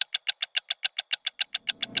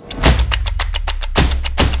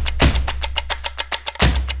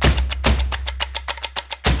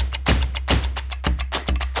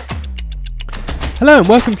Hello and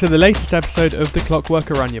welcome to the latest episode of the Clockwork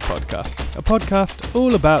Oranje podcast, a podcast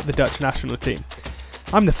all about the Dutch national team.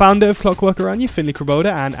 I'm the founder of Clockwork Oranje, Finley Krabolde,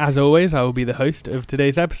 and as always I will be the host of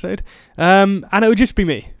today's episode, and it will just be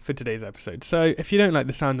me for today's episode. So if you don't like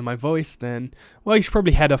the sound of my voice, then well, you should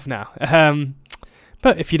probably head off now.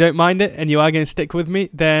 But if you don't mind it and you are going to stick with me,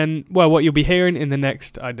 then, well, what you'll be hearing in the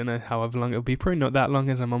next, I don't know however long it'll be, probably not that long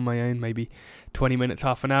as I'm on my own, maybe 20 minutes,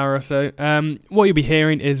 half an hour or so. What you'll be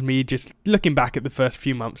hearing is me just looking back at the first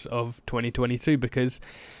few months of 2022, because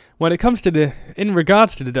when it comes to in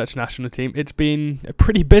regards to the Dutch national team, it's been a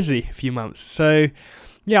pretty busy few months. So,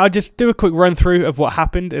 yeah, I'll just do a quick run through of what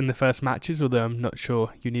happened in the first matches, although I'm not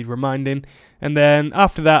sure you need reminding. And then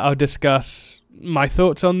after that, I'll discuss my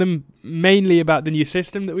thoughts on them, mainly about the new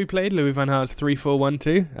system that we played, Louis van Gaal's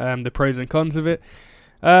 3-4-1-2, the pros and cons of it.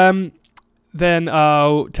 Then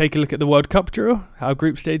I'll take a look at the World Cup draw, our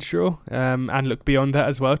group stage draw, and look beyond that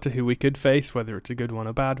as well to who we could face, whether it's a good one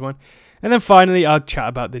or bad one. And then finally, I'll chat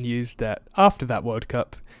about the news that after that World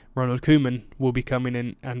Cup, Ronald Koeman will be coming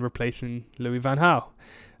in and replacing Louis van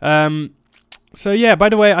Gaal. So yeah, by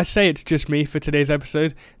the way, I say it's just me for today's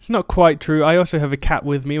episode. It's not quite true. I also have a cat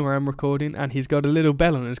with me where I'm recording, and he's got a little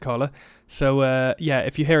bell on his collar. So yeah,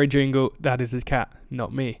 if you hear a jingle, that is the cat,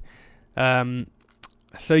 not me.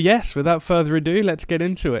 So yes, without further ado, let's get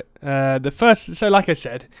into it. So like I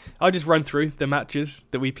said, I'll just run through the matches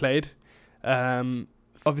that we played.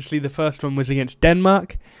 Obviously, the first one was against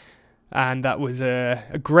Denmark, and that was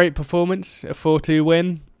a great performance, a 4-2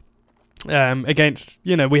 win. Against,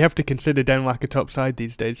 we have to consider Denmark a top side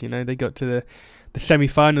these days. They got to the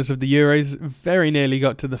semi-finals of the Euros, very nearly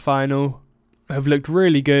got to the final, have looked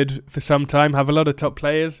really good for some time, have a lot of top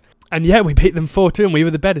players. And yeah, we beat them 4-2, and we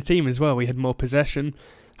were the better team as well. We had more possession,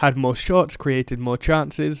 had more shots, created more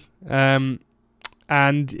chances. And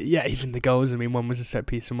yeah, even the goals, one was a set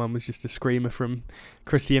piece and one was just a screamer from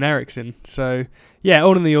Christian Eriksen. So yeah,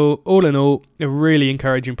 all in all, a really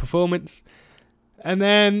encouraging performance. And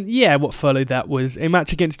then, yeah, what followed that was a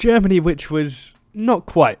match against Germany, which was not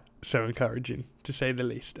quite so encouraging, to say the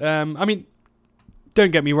least.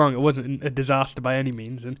 Don't get me wrong, it wasn't a disaster by any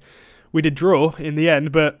means, and we did draw in the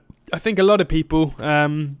end, but I think a lot of people,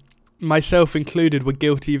 myself included, were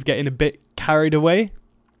guilty of getting a bit carried away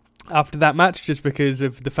after that match, just because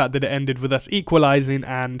of the fact that it ended with us equalising,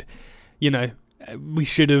 and, we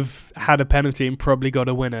should have had a penalty and probably got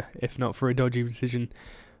a winner, if not for a dodgy decision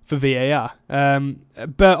for VAR.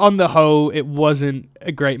 But on the whole, it wasn't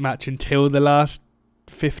a great match until the last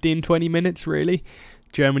 15-20 minutes, really.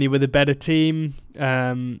 Germany were the better team.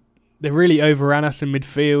 They really overran us in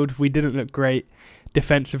midfield. We didn't look great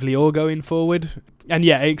defensively or going forward. And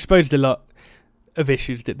yeah, it exposed a lot of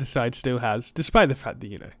issues that the side still has, despite the fact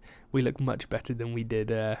that, we look much better than we did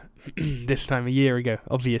this time a year ago,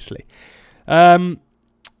 obviously. So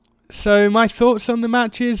my thoughts on the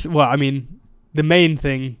matches, the main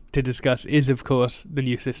thing to discuss is, of course, the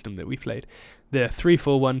new system that we played. The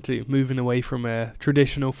 3-4-1-2, moving away from a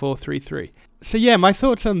traditional 4-3-3. So yeah, my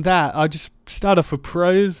thoughts on that, I'll just start off with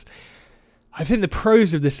pros. I think the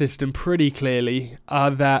pros of the system pretty clearly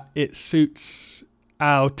are that it suits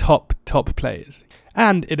our top players.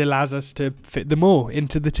 And it allows us to fit them all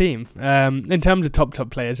into the team. In terms of top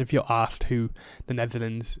players, if you're asked who the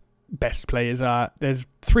Netherlands' best players are, there's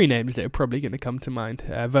three names that are probably going to come to mind.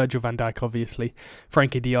 Virgil van Dijk, obviously,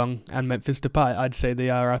 Frankie de Jong, and Memphis Depay. I'd say they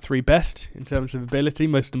are our three best in terms of ability,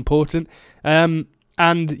 most important. And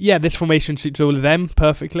yeah, this formation suits all of them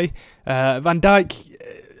perfectly. Van Dijk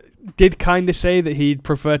did kind of say that he'd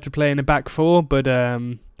prefer to play in a back four, but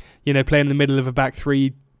playing in the middle of a back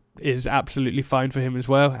three is absolutely fine for him as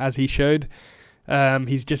well, as he showed.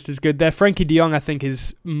 He's just as good there. Frankie de Jong, I think,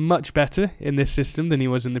 is much better in this system than he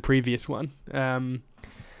was in the previous one. In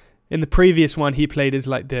the previous one, he played as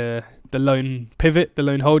like the lone pivot, the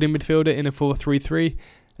lone holding midfielder in a 4-3-3.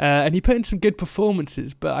 And he put in some good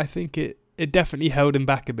performances, but I think it definitely held him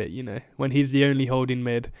back a bit, When he's the only holding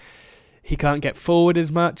mid, he can't get forward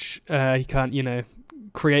as much. He can't,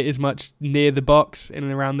 create as much near the box, in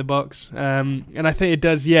and around the box. And I think it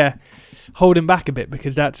does, hold him back a bit,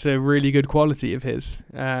 because that's a really good quality of his.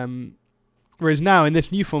 Whereas now, in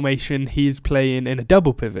this new formation, he's playing in a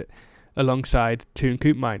double pivot alongside Toon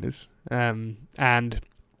Koopmeiners. And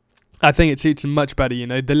I think it suits him much better,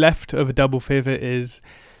 The left of a double pivot is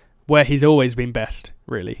where he's always been best,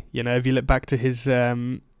 really. If you look back to his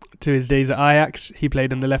days at Ajax, he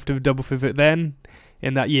played on the left of a double pivot then,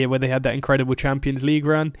 in that year where they had that incredible Champions League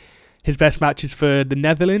run. His best matches for the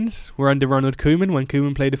Netherlands were under Ronald Koeman, when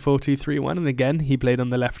Koeman played a 4-2-3-1, and again, he played on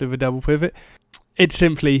the left of a double pivot. It's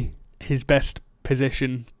simply his best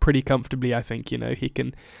position pretty comfortably, I think. He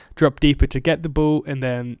can drop deeper to get the ball and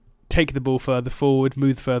then take the ball further forward,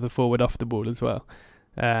 move further forward off the ball as well.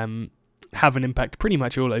 Have an impact pretty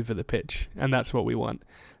much all over the pitch, and that's what we want.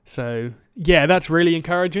 So, yeah, that's really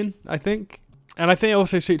encouraging, I think. And I think it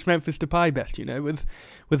also suits Memphis Depay best,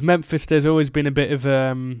 With Memphis, there's always been a bit of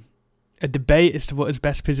a debate as to what his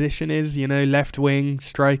best position is, left wing,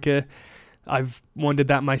 striker. I've wondered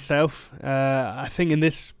that myself. I think in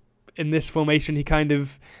this formation, he kind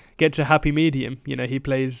of gets a happy medium. He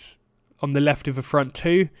plays on the left of a front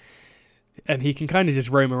two, and he can kind of just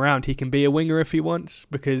roam around. He can be a winger if he wants,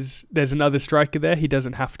 because there's another striker there. He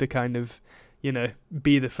doesn't have to kind of,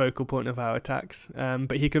 be the focal point of our attacks.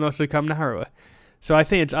 But he can also come narrower. So I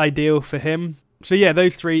think it's ideal for him. So yeah,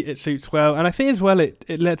 those three, it suits well. And I think as well,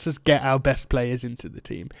 it lets us get our best players into the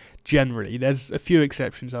team, generally. There's a few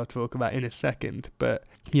exceptions I'll talk about in a second. But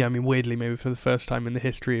yeah, weirdly, maybe for the first time in the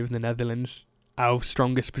history of the Netherlands, our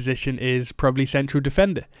strongest position is probably central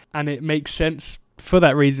defender. And it makes sense for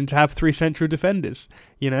that reason to have three central defenders.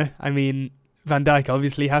 Van Dijk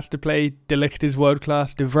obviously has to play. De Ligt is world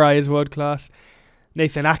class. De Vrij is world class.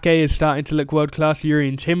 Nathan Ake is starting to look world class.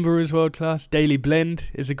 Jurrien Timber is world class. Daley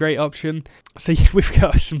Blind is a great option. So yeah, we've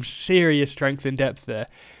got some serious strength and depth there.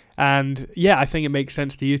 And yeah, I think it makes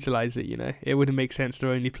sense to utilise it. It wouldn't make sense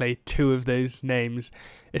to only play two of those names,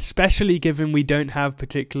 especially given we don't have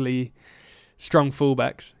particularly strong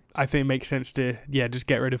fullbacks. I think it makes sense to just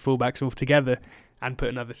get rid of fullbacks altogether and put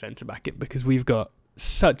another centre back in, because we've got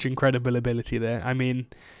such incredible ability there.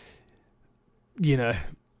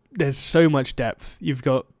 There's so much depth. You've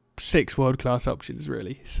got 6 world-class options,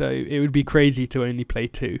 really. So it would be crazy to only play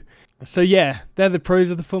 2. So yeah, they're the pros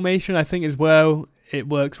of the formation. I think as well, it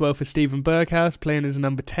works well for Steven Berghuis playing as a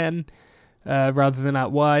number 10 rather than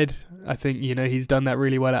out wide. I think, he's done that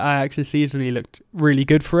really well at Ajax this season. He looked really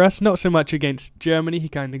good for us. Not so much against Germany. He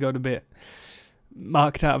kind of got a bit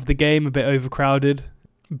marked out of the game, a bit overcrowded.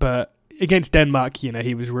 But against Denmark,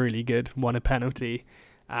 he was really good. Won a penalty.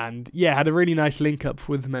 And yeah, had a really nice link up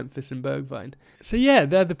with Memphis and Bergwijn. So yeah,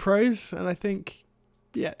 they're the pros. And I think,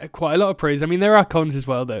 quite a lot of pros. There are cons as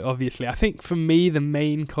well, though, obviously. I think for me, the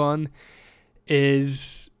main con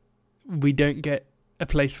is we don't get a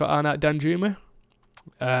place for Arnaut Danjuma,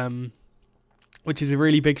 which is a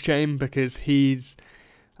really big shame, because he's,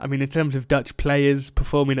 in terms of Dutch players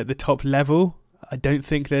performing at the top level, I don't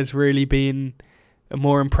think there's really been a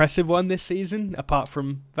more impressive one this season, apart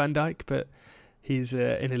from Van Dijk, but he's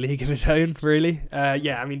in a league of his own, really.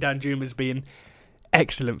 Danjuma's been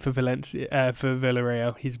excellent for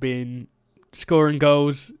Villarreal. He's been scoring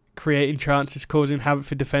goals, creating chances, causing havoc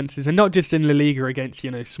for defences, and not just in La Liga against,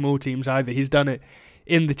 small teams either. He's done it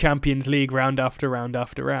in the Champions League round after round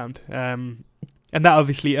after round. And that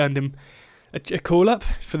obviously earned him a call-up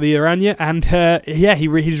for the Oranje, and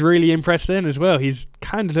he's really impressed then as well. He's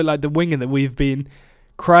kind of looked like the winger that we've been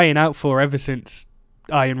crying out for ever since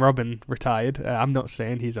Arjen Robben retired. I'm not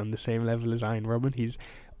saying he's on the same level as Arjen Robben. He's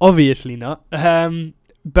obviously not.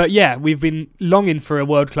 But yeah, we've been longing for a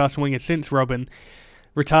world-class winger since Robben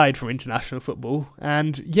retired from international football.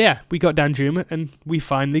 And yeah, we got Danjuma, and we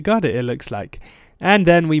finally got it looks like. And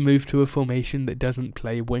then we moved to a formation that doesn't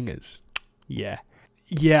play wingers. Yeah,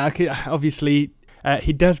 obviously,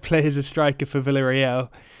 he does play as a striker for Villarreal,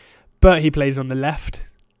 but he plays on the left.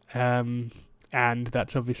 And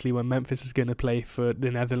that's obviously when Memphis is going to play for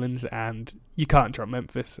the Netherlands, and you can't drop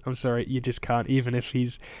Memphis. I'm sorry, you just can't. Even if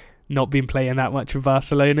he's not been playing that much for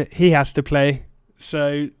Barcelona, he has to play.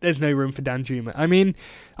 So there's no room for Danjuma.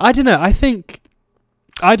 I don't know. I think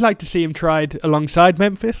I'd like to see him tried alongside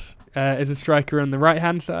Memphis as a striker on the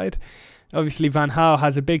right-hand side. Obviously, Van Gaal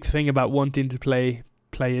has a big thing about wanting to play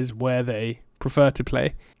players where they prefer to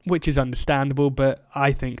play, which is understandable, but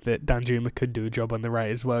I think that Danjuma could do a job on the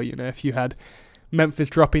right as well. If you had Memphis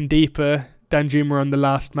dropping deeper, Danjuma on the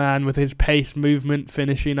last man with his pace, movement,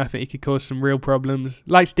 finishing, I think he could cause some real problems,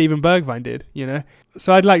 like Steven Bergwijn did,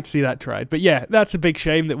 So I'd like to see that tried. But yeah, that's a big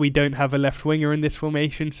shame that we don't have a left winger in this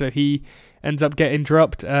formation, so he ends up getting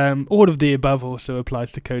dropped. All of the above also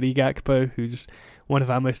applies to Cody Gakpo, who's one of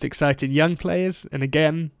our most exciting young players, and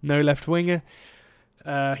again, no left winger.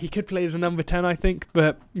 He could play as a number 10, I think,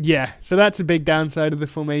 but yeah, so that's a big downside of the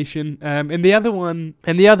formation. And the other one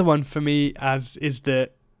for me is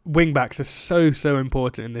that wing backs are so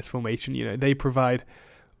important in this formation. They provide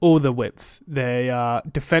all the width. They are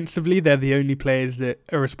defensively, they're the only players that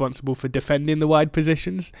are responsible for defending the wide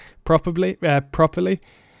positions properly.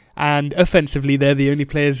 And offensively, they're the only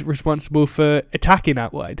players responsible for attacking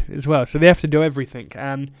out wide as well. So they have to do everything.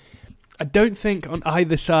 And I don't think on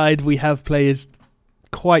either side we have players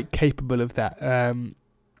quite capable of that.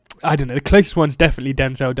 I don't know, the closest one's definitely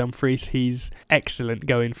Denzel Dumfries. He's excellent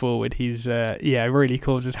going forward. He's really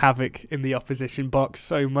causes havoc in the opposition box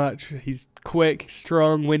so much. He's quick,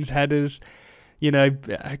 strong, wins headers. Got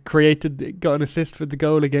an assist for the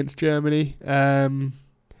goal against Germany. And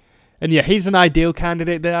yeah, he's an ideal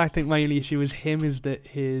candidate there. I think my only issue with him is that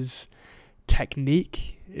his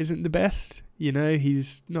technique isn't the best.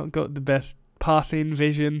 He's not got the best passing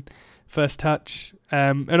vision, first touch.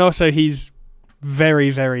 And also he's very,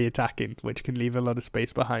 very attacking, which can leave a lot of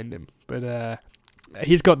space behind him. But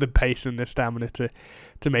he's got the pace and the stamina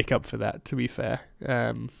to make up for that, to be fair.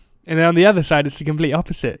 And then on the other side, it's the complete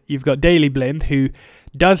opposite. You've got Daley Blind, who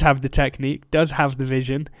does have the technique, does have the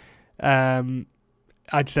vision.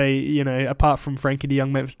 I'd say, apart from Frankie de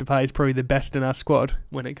Jong, Memphis Depay is probably the best in our squad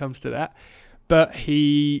when it comes to that. But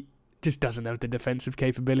he just doesn't have the defensive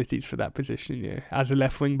capabilities for that position. As a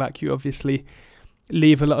left wing back, you obviously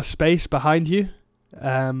leave a lot of space behind you.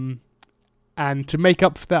 And to make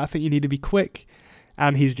up for that, I think you need to be quick.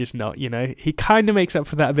 And he's just not, He kind of makes up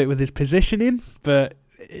for that a bit with his positioning, but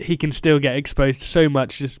he can still get exposed so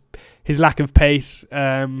much, just his lack of pace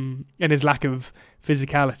and his lack of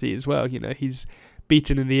physicality as well. He's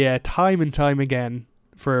beaten in the air time and time again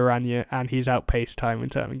for Oranje, and he's outpaced time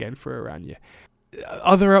and time again for Oranje.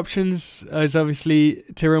 Other options is obviously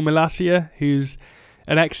Tyrell Malacia, who's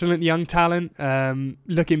an excellent young talent,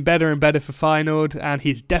 looking better and better for Feyenoord, and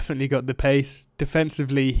he's definitely got the pace.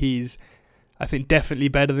 Defensively, he's, I think, definitely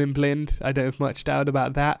better than Blind. I don't have much doubt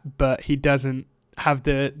about that, but he doesn't have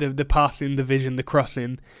the passing, the vision, the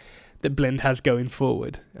crossing that Blind has going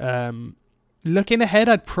forward. Looking ahead,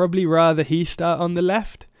 I'd probably rather he start on the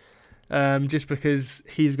left, just because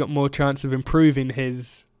he's got more chance of improving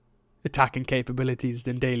his attacking capabilities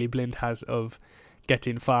than Daley Blind has of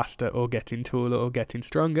getting faster or getting taller or getting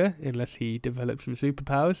stronger, unless he develops some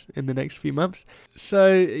superpowers in the next few months.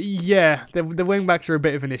 So yeah, the wing backs are a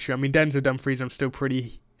bit of an issue. I mean, Denzel Dumfries I'm still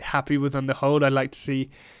pretty happy with on the whole. I'd like to see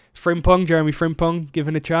Jeremy Frimpong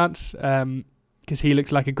given a chance, because he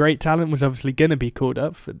looks like a great talent. Was obviously going to be called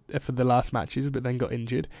up for the last matches, but then got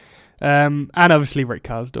injured. And obviously Rick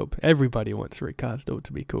Karsdorp. Everybody wants Rick Karsdorp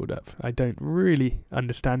to be called up. I don't really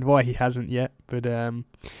understand why he hasn't yet, but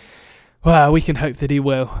well, we can hope that he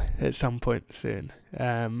will at some point soon.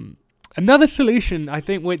 Another solution, I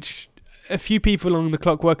think, which a few people on the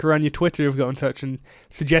Clockwork around your Twitter have got in touch and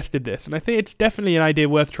suggested this, and I think it's definitely an idea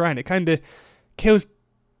worth trying. It kind of kills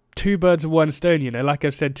two birds with one stone, Like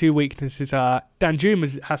I've said, two weaknesses are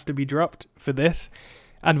Danjuma has to be dropped for this,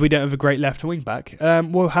 and we don't have a great left wing back.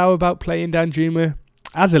 Well, how about playing Danjuma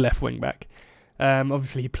as a left wing back?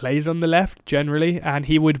 Obviously, he plays on the left generally, and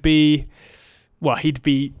he'd be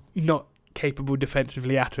not capable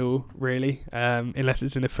defensively at all, really, unless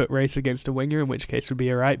it's in a foot race against a winger, in which case would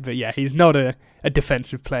be alright. But yeah, he's not a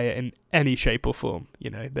defensive player in any shape or form.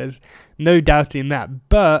 There's no doubting that.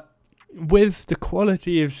 But with the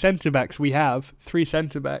quality of centre-backs we have, 3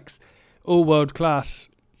 centre-backs, all world-class,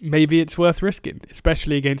 maybe it's worth risking,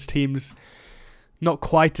 especially against teams not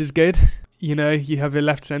quite as good. You have a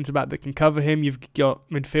left centre-back that can cover him, you've got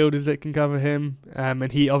midfielders that can cover him,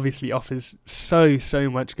 and he obviously offers so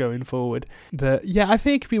much going forward that, yeah, I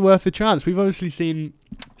think it could be worth a chance. We've obviously seen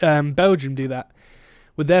Belgium do that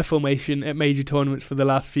with their formation at major tournaments for the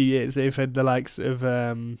last few years. They've had the likes of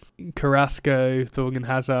Carrasco, Thorgan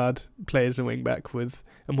Hazard play as a wing-back with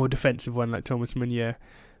a more defensive one like Thomas Meunier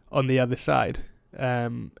on the other side.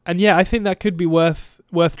 And yeah, I think that could be worth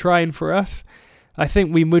trying for us. I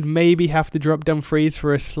think we would maybe have to drop Dumfries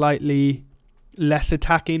for a slightly less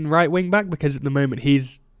attacking right wing back, because at the moment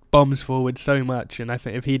he's bombs forward so much, and I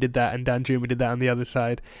think if he did that and Danjuma did that on the other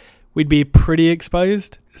side, we'd be pretty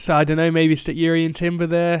exposed. So I don't know, maybe stick Yuri and Timber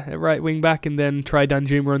there at right wing back and then try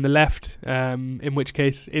Danjuma on the left, in which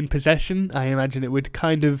case in possession I imagine it would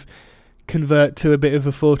kind of convert to a bit of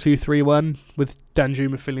a 4-2-3-1 with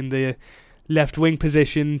Danjuma filling the left wing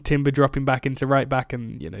position, Timber dropping back into right back,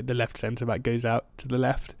 and the left centre back goes out to the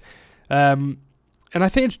left. And I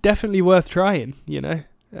think it's definitely worth trying. We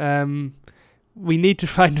need to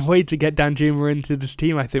find a way to get Danjuma into this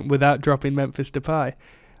team, I think, without dropping Memphis Depay.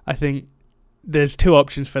 I think there's 2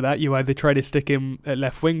 options for that. You either try to stick him at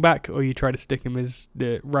left wing back, or you try to stick him as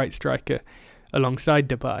the right striker alongside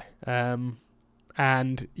Depay.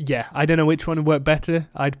 And yeah, I don't know which one would work better.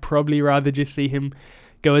 I'd probably rather just see him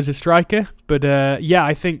go as a striker, but yeah,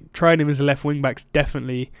 I think trying him as a left wing back's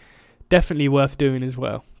definitely worth doing as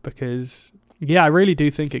well, because yeah, I really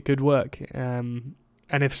do think it could work, and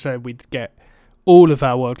if so, we'd get all of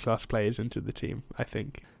our world class players into the team, I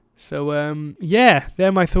think. So yeah,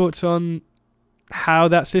 they're my thoughts on how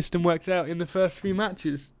that system works out in the first few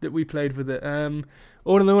matches that we played with it.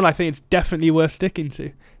 all in all, I think it's definitely worth sticking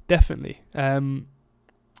to. Definitely.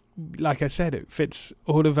 Like I said, it fits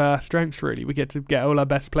all of our strengths, really. We get to get all our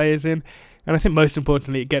best players in. And I think most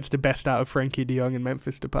importantly, it gets the best out of Frenkie de Jong and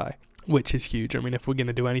Memphis Depay, which is huge. I mean, if we're going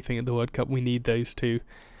to do anything at the World Cup, we need those two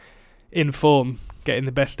in form, getting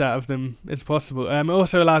the best out of them as possible. It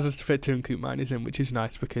also allows us to fit Teun Koopmeiners in, which is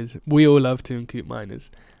nice because we all love Teun Koopmeiners.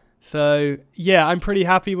 So, yeah, I'm pretty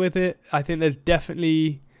happy with it. I think there's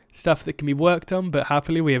definitely stuff that can be worked on, but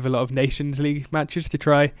happily we have a lot of Nations League matches to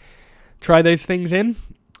try those things in.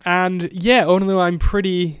 And, yeah, all in all, I'm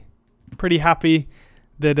pretty happy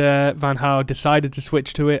that Van Gaal decided to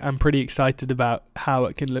switch to it. I'm pretty excited about how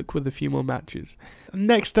it can look with a few more matches.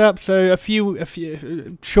 Next up, so a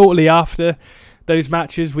few shortly after those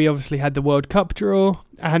matches, we obviously had the World Cup draw,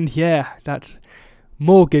 and yeah, that's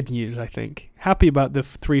more good news, I think. Happy about the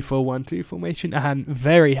 3-4-1-2 formation, and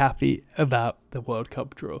very happy about the World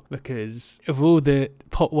Cup draw, because of all the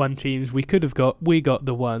pot 1 teams we could have got, we got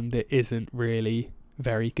the one that isn't really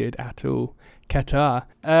very good at all. Qatar.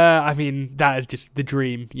 I mean, that is just the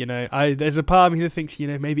dream, you know. There's a part of me that thinks, you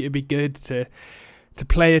know, maybe it'd be good to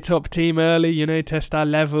play a top team early, you know, test our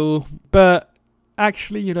level. But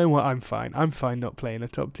actually, you know what? I'm fine. I'm fine not playing a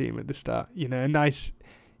top team at the start. You know, a nice,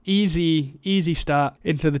 easy start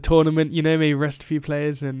into the tournament. You know, maybe rest a few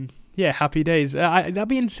players and yeah, happy days. That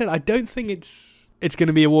being said, I don't think it's going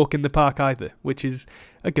to be a walk in the park either, which is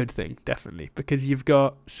a good thing, definitely, because you've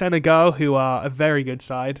got Senegal, who are a very good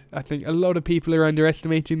side. I think a lot of people are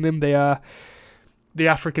underestimating them. They are the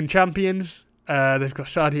African champions. They've got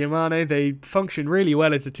Sadio Mane. They function really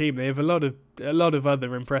well as a team. They have a lot of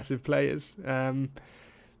other impressive players, and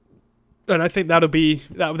I think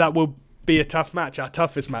that will be a tough match, our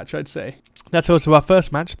toughest match, I'd say. That's also our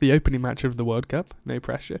first match, the opening match of the World Cup. No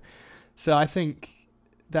pressure. So I think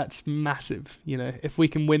that's massive. You know, if we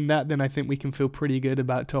can win that, then I think we can feel pretty good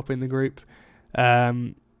about topping the group.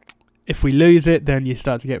 If we lose it, then you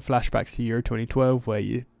start to get flashbacks to Euro 2012, where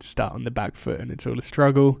you start on the back foot and it's all a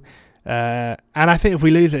struggle. And I think if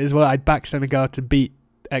we lose it as well, I'd back Senegal to beat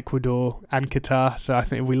Ecuador and Qatar. So I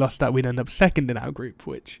think if we lost that, we'd end up second in our group,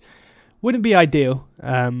 which wouldn't be ideal,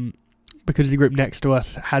 because the group next to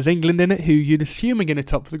us has England in it, who you'd assume are going to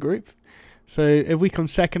top the group. So if we come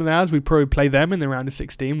second in ours, we'd probably play them in the round of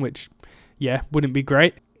 16, which, yeah, wouldn't be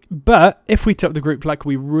great. But if we top the group like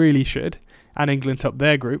we really should, and England top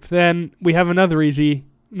their group, then we have another another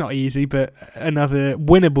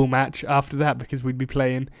winnable match after that, because we'd be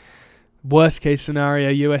playing, worst case scenario,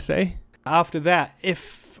 USA. After that,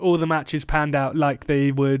 if all the matches panned out like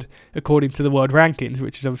they would according to the world rankings,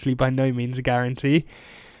 which is obviously by no means a guarantee,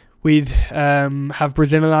 we'd have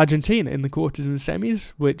Brazil and Argentina in the quarters and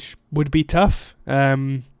semis, which would be tough.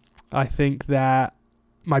 I think that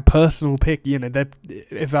my personal pick, you know, that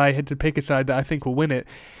if I had to pick a side that I think will win it,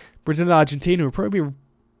 Brazil and Argentina would probably be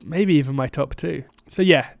maybe even my top two. So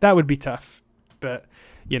yeah, that would be tough. But,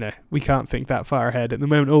 you know, we can't think that far ahead. At the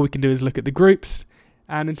moment, all we can do is look at the groups.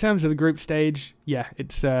 And in terms of the group stage, yeah,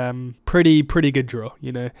 it's pretty good draw.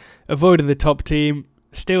 You know, avoided the top team,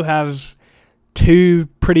 still have two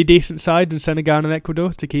pretty decent sides in Senegal and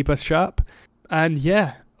Ecuador to keep us sharp. And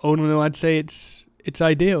yeah, all in all, I'd say it's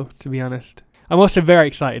ideal, to be honest. I'm also very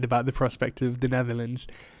excited about the prospect of the Netherlands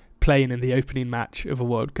playing in the opening match of a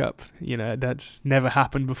World Cup. You know, that's never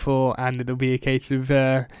happened before, and it'll be a case of,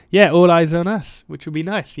 all eyes on us, which will be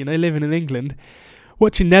nice. You know, living in England,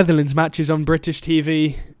 watching Netherlands matches on British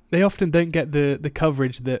TV, they often don't get the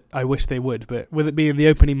coverage that I wish they would, but with it being the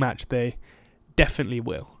opening match, they definitely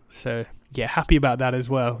will. So yeah, happy about that as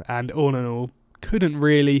well. And all in all, couldn't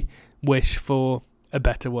really wish for a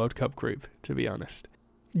better World Cup group, to be honest.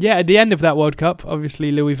 Yeah, at the end of that World Cup, obviously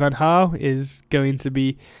Louis van Gaal is going to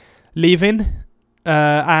be leaving.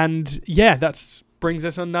 And yeah, that brings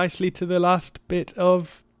us on nicely to the last bit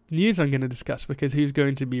of news I'm going to discuss, because who's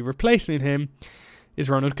going to be replacing him is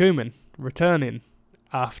Ronald Koeman, returning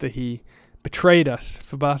after he betrayed us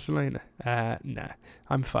for Barcelona. Nah,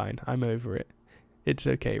 I'm fine. I'm over it. It's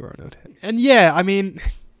okay, Ronald. And yeah, I mean,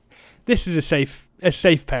 this is a safe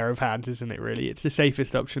pair of hands, isn't it, really? It's the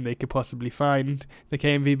safest option they could possibly find, the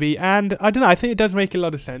KNVB. And I don't know, I think it does make a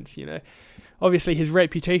lot of sense, you know. Obviously, his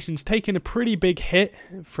reputation's taken a pretty big hit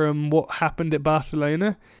from what happened at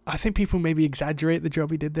Barcelona. I think people maybe exaggerate the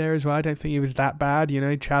job he did there as well. I don't think he was that bad, you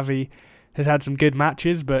know. Xavi has had some good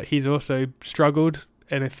matches, but he's also struggled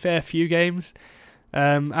in a fair few games.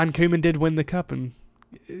 And Koeman did win the cup and,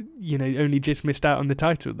 you know, only just missed out on the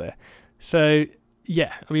title there. So,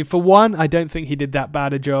 yeah, I mean, for one, I don't think he did that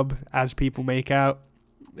bad a job as people make out.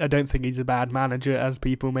 I don't think he's a bad manager, as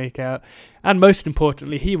people make out. And most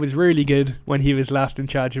importantly, he was really good when he was last in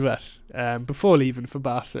charge of us, before leaving for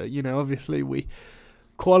Barca. You know, obviously we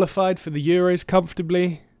qualified for the Euros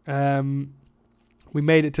comfortably. We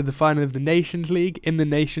made it to the final of the Nations League. In the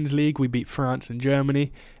Nations League, we beat France and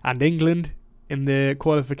Germany and England. In the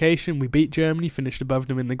qualification, we beat Germany, finished above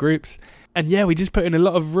them in the groups. And yeah, we just put in a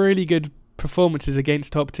lot of really good performances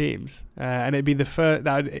against top teams. And it'd be the first,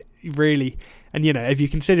 that would really, and you know, if you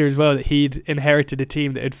consider as well that he'd inherited a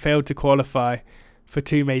team that had failed to qualify for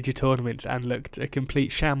 2 major tournaments and looked a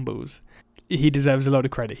complete shambles, he deserves a lot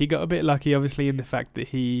of credit. He got a bit lucky, obviously, in the fact that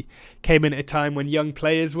he came in at a time when young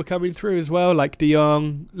players were coming through as well, like De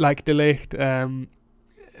Jong, like De Ligt.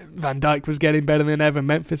 Van Dijk was getting better than ever.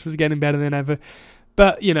 Memphis was getting better than ever.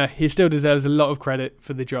 But, you know, he still deserves a lot of credit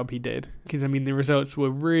for the job he did. Because, I mean, the results were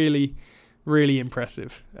really, really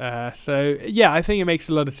impressive. So, yeah, I think it makes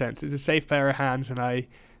a lot of sense. It's a safe pair of hands, and I'm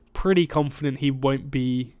pretty confident he won't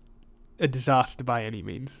be a disaster by any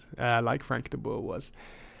means, like Frank de Boer was.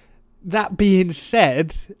 That being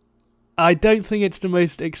said, I don't think it's the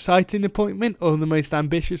most exciting appointment or the most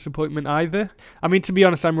ambitious appointment either. I mean, to be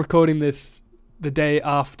honest, I'm recording this the day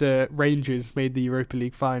after Rangers made the Europa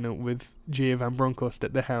League final with Gio van Bronckhorst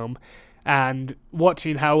at the helm. And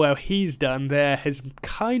watching how well he's done there has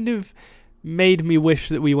kind of made me wish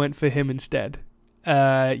that we went for him instead.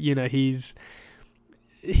 You know, he's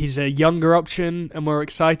a younger option, a more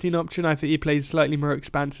exciting option. I think he plays slightly more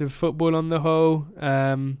expansive football on the whole.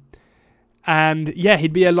 And yeah,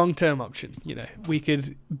 he'd be a long-term option. You know, we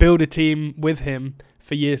could build a team with him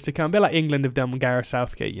for years to come, a bit like England have done with Gareth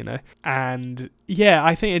Southgate, you know. And yeah,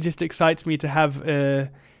 I think it just excites me to have a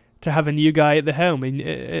new guy at the helm,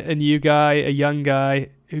 a new guy, a young guy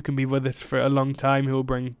who can be with us for a long time, who will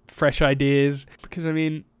bring fresh ideas. Because I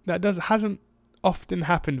mean, that hasn't often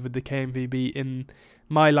happened with the KNVB in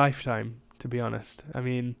my lifetime, to be honest. I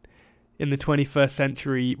mean, in the 21st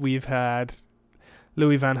century, we've had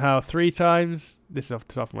Louis van Gaal 3 times. This is off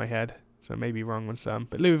the top of my head, so I may be wrong on some.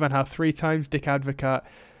 But Louis van Gaal 3 times, Dick Advocaat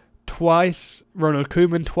twice, Ronald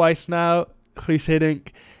Koeman twice now, Guus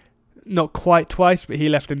Hiddink not quite twice, but he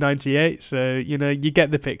left in 98. So, you know, you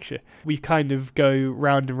get the picture. We kind of go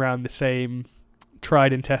round and round the same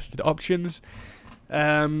tried and tested options.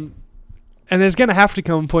 And there's going to have to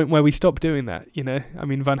come a point where we stop doing that, you know. I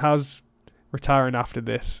mean, Van Gaal's retiring after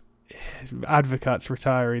this. Advocaat's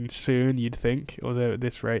retiring soon, you'd think, although at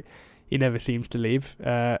this rate he never seems to leave.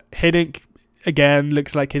 Hiddink, again,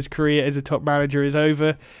 looks like his career as a top manager is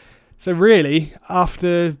over. So really,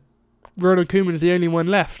 after Ronald Koeman's the only one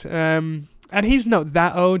left. And he's not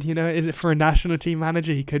that old, you know. Is it for a national team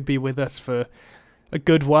manager? He could be with us for a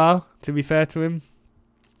good while, to be fair to him.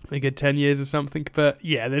 A good 10 years or something. But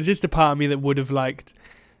yeah, there's just a part of me that would have liked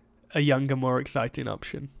a younger, more exciting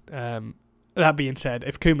option. That being said,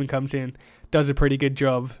 if Koeman comes in, does a pretty good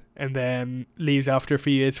job, and then leaves after a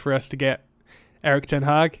few years for us to get Erik ten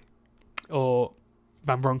Hag or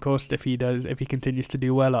Van Bronckhorst, if he continues to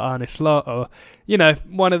do well at Arne Slot, or, you know,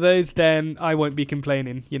 one of those, then I won't be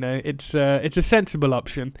complaining. You know, it's a sensible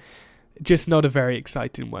option, just not a very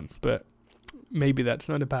exciting one, but maybe that's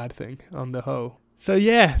not a bad thing on the whole. So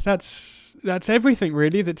yeah, that's everything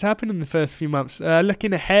really that's happened in the first few months.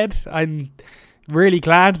 Looking ahead, I'm really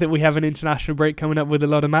glad that we have an international break coming up with a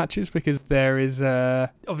lot of matches, because there is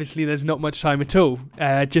obviously there's not much time at all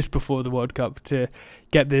just before the World Cup to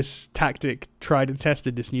get this tactic tried and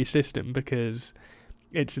tested, this new system, because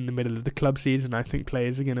it's in the middle of the club season. I think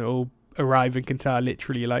players are going to all arrive in Qatar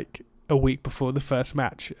literally like a week before the first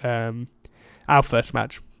match, our first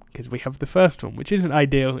match, because we have the first one, which isn't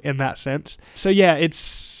ideal in that sense. So yeah,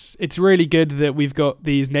 it's really good that we've got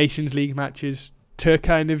these Nations League matches to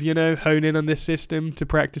kind of, you know, hone in on this system, to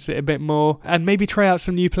practice it a bit more, and maybe try out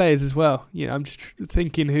some new players as well. You know, I'm just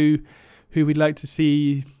thinking who we'd like to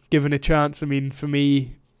see given a chance. I mean, for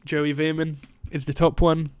me, Joey Veerman is the top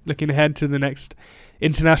one. Looking ahead to the next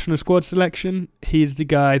international squad selection, he's the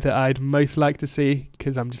guy that I'd most like to see,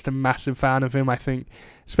 because I'm just a massive fan of him. I think,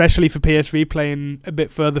 especially for PSV, playing a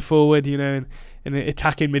bit further forward, you know, in the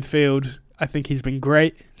attacking midfield, I think he's been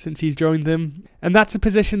great since he's joined them. And that's a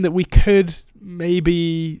position that we could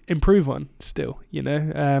maybe improve on still, you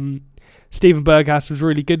know. Steven Berghuis was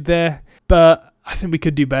really good there, but I think we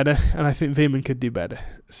could do better, and I think Veerman could do better.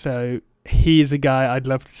 So he is a guy I'd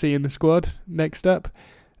love to see in the squad next up.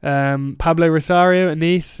 Pablo Rosario at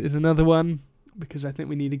Nice is another one, because I think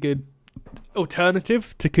we need a good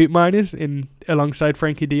alternative to Koopmeiners alongside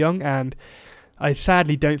Frankie de Jong, and I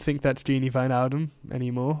sadly don't think that's Gini Wijnaldum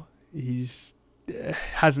anymore. He's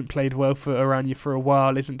hasn't played well for Oranje for a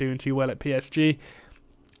while, isn't doing too well at PSG.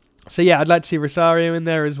 So yeah, I'd like to see Rosario in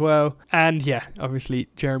there as well. And yeah, obviously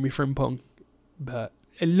Jeremy Frimpong. But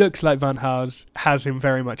it looks like Van Gaal has him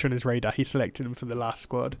very much on his radar. He selected him for the last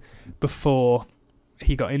squad before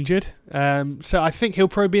he got injured. So I think he'll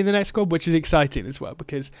probably be in the next squad, which is exciting as well,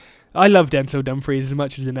 because I love Denzel Dumfries as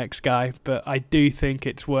much as the next guy, but I do think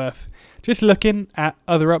it's worth just looking at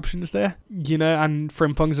other options there, and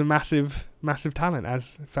Frimpong's a massive talent,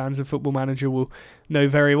 as fans of Football Manager will know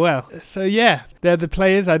very well. So yeah, they're the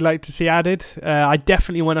players I'd like to see added. I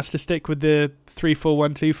definitely want us to stick with the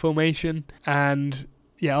 3-4-1-2 formation, and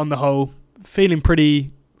yeah, on the whole, feeling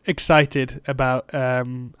pretty excited about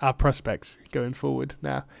our prospects going forward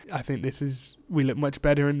now. I think we look much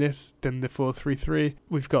better in this than the 4-3-3.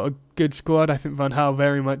 We've got a good squad. I think Van Gaal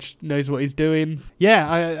very much knows what he's doing.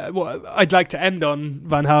 Yeah, I'd like to end on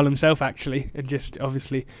Van Gaal himself, actually, and just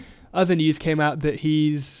obviously other news came out that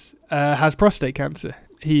he's has prostate cancer.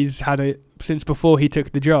 He's had it since before he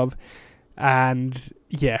took the job, and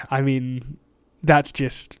yeah, I mean, that's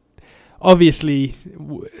just obviously,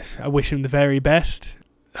 I wish him the very best.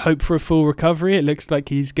 Hope for a full recovery. It looks like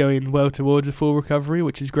he's going well towards a full recovery,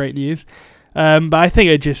 which is great news. But I think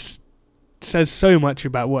it just says so much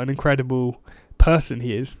about what an incredible person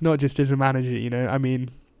he is, not just as a manager, I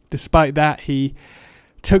mean, despite that, he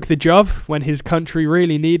took the job when his country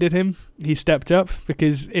really needed him. He stepped up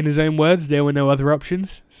because, in his own words, there were no other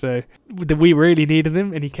options. So we really needed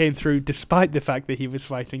him, and he came through despite the fact that he was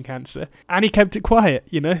fighting cancer. And he kept it quiet,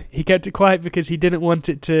 He kept it quiet because he didn't want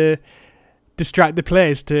it to distract the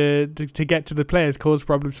players, to get to the players, cause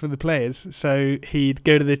problems for the players. So he'd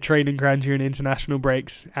go to the training ground during international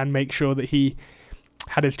breaks and make sure that he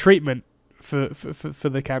had his treatment for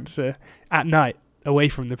the cancer at night, away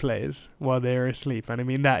from the players while they're asleep. And I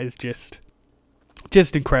mean, that is just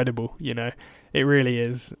incredible, It really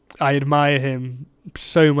is. I admire him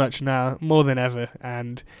so much now, more than ever.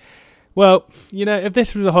 And, well, if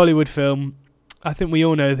this was a Hollywood film, I think we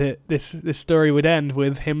all know that this story would end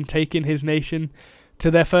with him taking his nation to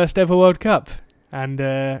their first ever World Cup. And,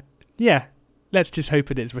 yeah, let's just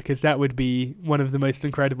hope it is, because that would be one of the most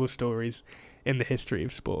incredible stories in the history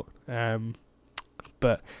of sport.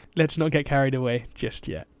 But let's not get carried away just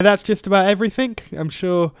yet. That's just about everything. I'm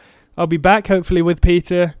sure I'll be back, hopefully with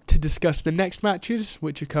Peter, to discuss the next matches,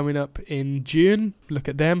 which are coming up in June. Look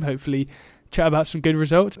at them, hopefully chat about some good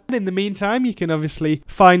results. And in the meantime, you can obviously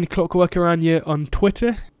find Clockwork Oranje on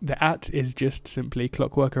Twitter. The @ is just simply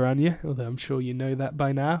Clockwork Oranje, although I'm sure you know that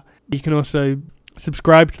by now. You can also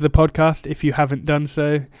subscribe to the podcast if you haven't done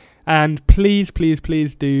so. And please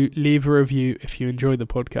do leave a review if you enjoy the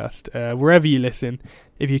podcast. Wherever you listen,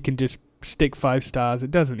 if you can just stick 5 stars.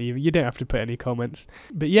 You don't have to put any comments.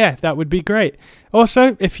 But yeah, that would be great.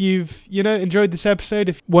 Also, if you've, enjoyed this episode,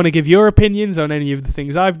 if you want to give your opinions on any of the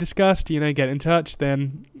things I've discussed, get in touch,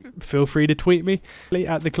 then feel free to tweet me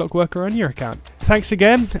at the Clockworker on your account. Thanks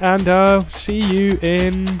again, and I'll see you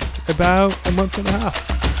in about a month and a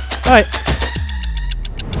half. Bye.